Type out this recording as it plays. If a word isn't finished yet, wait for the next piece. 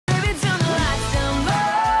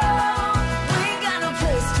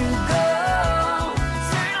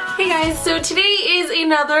today is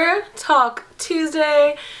another Talk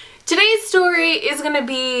Tuesday. Today's story is gonna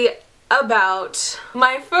be about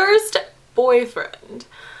my first boyfriend.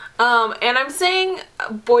 And I'm saying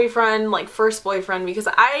boyfriend, like first boyfriend, because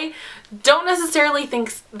I don't necessarily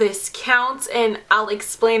think this counts, and I'll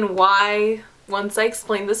explain why once I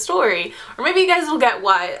explain the story. Or maybe you guys will get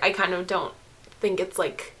why I kind of don't think it's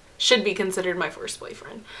like should be considered my first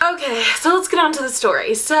boyfriend. Okay, so let's get on to the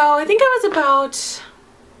story. So I think I was about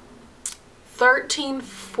 13,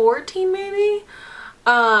 14 maybe.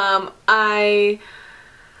 I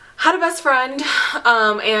had a best friend,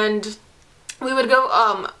 and we would go,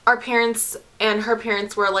 our parents and her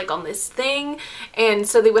parents were like on this thing, and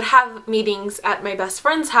so they would have meetings at my best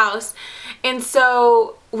friend's house, and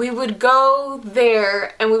so we would go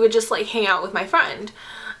there and we would just like hang out with my friend.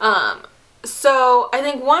 So I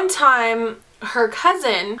think one time her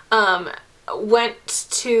cousin went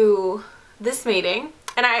to this meeting,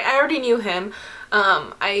 and I already knew him.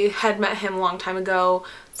 I had met him a long time ago,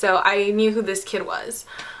 so I knew who this kid was.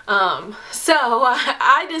 So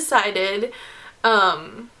I decided,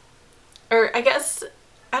 or I guess,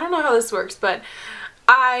 I don't know how this works, but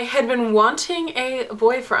I had been wanting a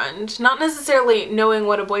boyfriend, not necessarily knowing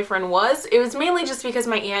what a boyfriend was. It was mainly just because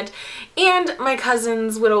my aunt and my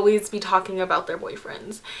cousins would always be talking about their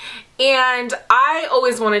boyfriends. And I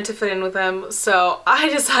always wanted to fit in with them, so I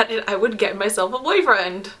decided I would get myself a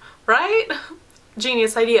boyfriend, right?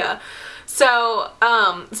 Genius idea. So,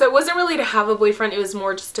 so it wasn't really to have a boyfriend, it was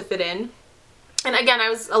more just to fit in. And again, I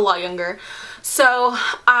was a lot younger. So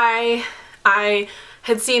I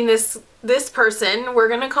had seen this person, we're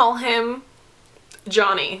gonna call him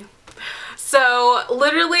Johnny. So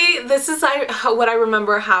literally this is what I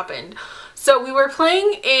remember happened. So we were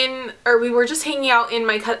playing in, or we were just hanging out in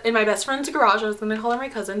my best friend's garage. I was gonna call her my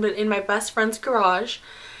cousin, but in my best friend's garage.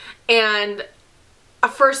 And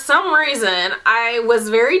for some reason I was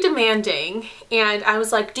very demanding, and I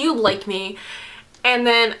was like, do you like me? And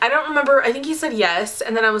then I don't remember, I think he said yes,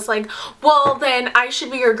 and then I was like, well then I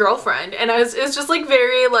should be your girlfriend. And it was just like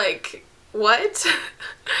very like, what?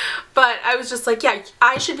 But I was just like, yeah,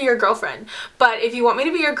 I should be your girlfriend, but if you want me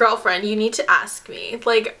to be your girlfriend you need to ask me.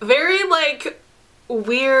 Like very like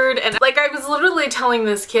weird, and like I was literally telling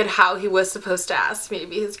this kid how he was supposed to ask me to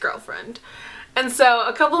be his girlfriend. And so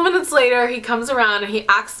a couple minutes later he comes around and he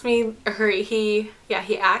asked me, or he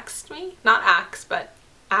asked me, not asked, but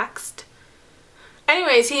asked.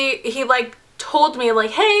 Anyways, he like told me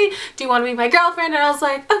like, hey, do you want to be my girlfriend? And I was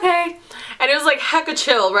like, okay. And it was like hecka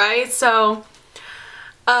chill, right? So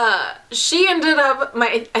she ended up,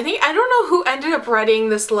 I don't know who ended up writing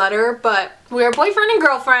this letter, but we were boyfriend and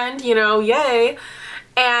girlfriend, you know, yay.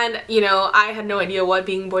 And you know, I had no idea what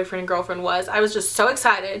being boyfriend and girlfriend was. I was just so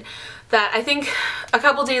excited that I think a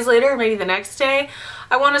couple days later, maybe the next day,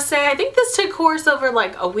 I want to say, I think this took course over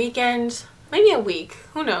like a weekend, maybe a week,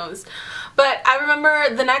 who knows. But I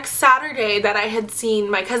remember the next Saturday that I had seen,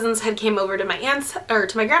 my cousins had came over to my aunt's, or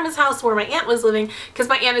to my grandma's house where my aunt was living, because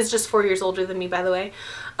my aunt is just 4 years older than me, by the way.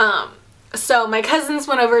 So my cousins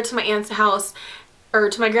went over to my aunt's house, or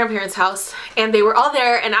to my grandparents' house, and they were all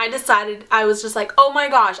there, and I decided, I was just like, oh my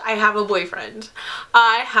gosh, I have a boyfriend.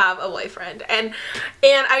 I have a boyfriend. And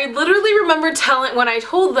I literally remember when I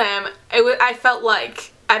told them, I felt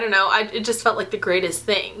like, I don't know, it just felt like the greatest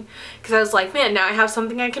thing. Because I was like, man, now I have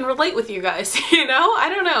something I can relate with you guys, you know? I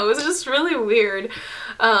don't know, it was just really weird.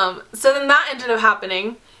 So then that ended up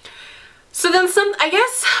happening. So then I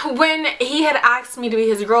guess when he had asked me to be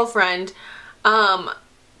his girlfriend,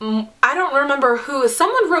 I don't remember who,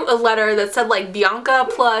 someone wrote a letter that said like Bianca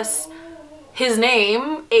plus his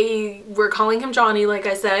name, we're calling him Johnny like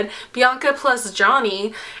I said, Bianca plus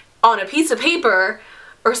Johnny on a piece of paper,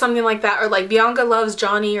 or something like that, or like Bianca loves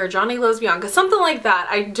Johnny, or Johnny loves Bianca, something like that.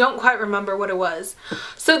 I don't quite remember what it was.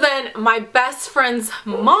 So then my best friend's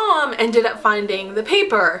mom ended up finding the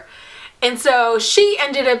paper, and so she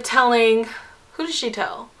ended up telling, who did she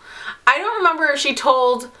tell? I don't remember if she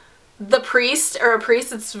told the priest, or a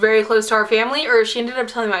priest that's very close to our family, or she ended up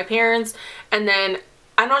telling my parents, and then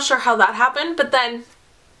I'm not sure how that happened. But then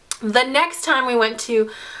the next time we went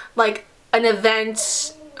to like an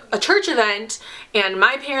event, a church event, and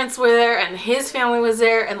my parents were there and his family was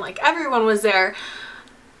there and like everyone was there,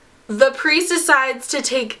 the priest decides to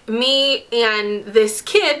take me and this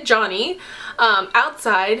kid, Johnny,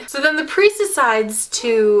 outside. So then the priest decides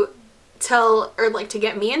to tell, or like to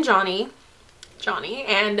get me and Johnny,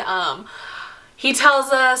 and he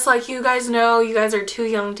tells us like, you guys know you guys are too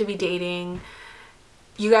young to be dating.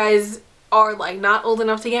 You guys are like not old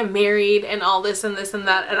enough to get married and all this and this and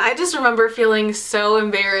that. And I just remember feeling so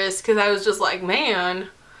embarrassed, because I was just like, man,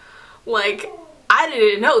 like I I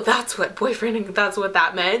didn't know that's what boyfriend, that's what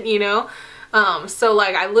that meant, you know? So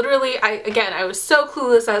like I was so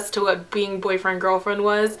clueless as to what being boyfriend girlfriend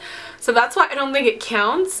was, so that's why I don't think it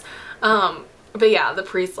counts. But yeah, the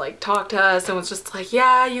priest like talked to us and was just like,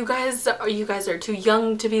 yeah, you guys are too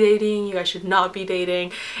young to be dating, you guys should not be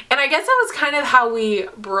dating. And I guess that was kind of how we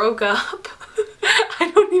broke up. I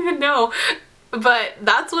don't even know, but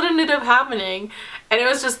that's what ended up happening, and it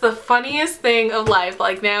was just the funniest thing of life.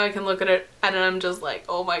 Like now I can look at it and I'm just like,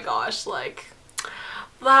 oh my gosh, like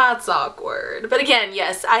that's awkward. But again,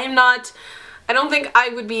 yes, I don't think I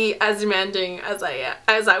would be as demanding as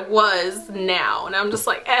I was now, and I'm just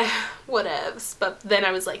like, whatevs. But then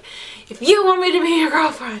I was like, if you want me to be your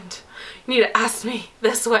girlfriend, you need to ask me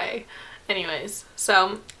this way. Anyways,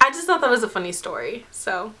 so I just thought that was a funny story,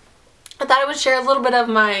 so I thought I would share a little bit of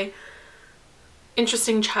my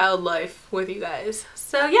interesting child life with you guys.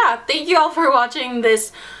 So yeah, thank you all for watching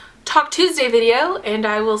this Talk Tuesday video, and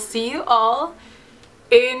I will see you all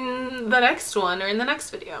in the next one, or in the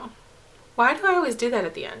next video. Why do I always do that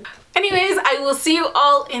at the end? Anyways, I will see you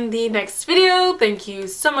all in the next video. Thank you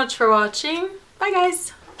so much for watching. Bye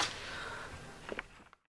guys!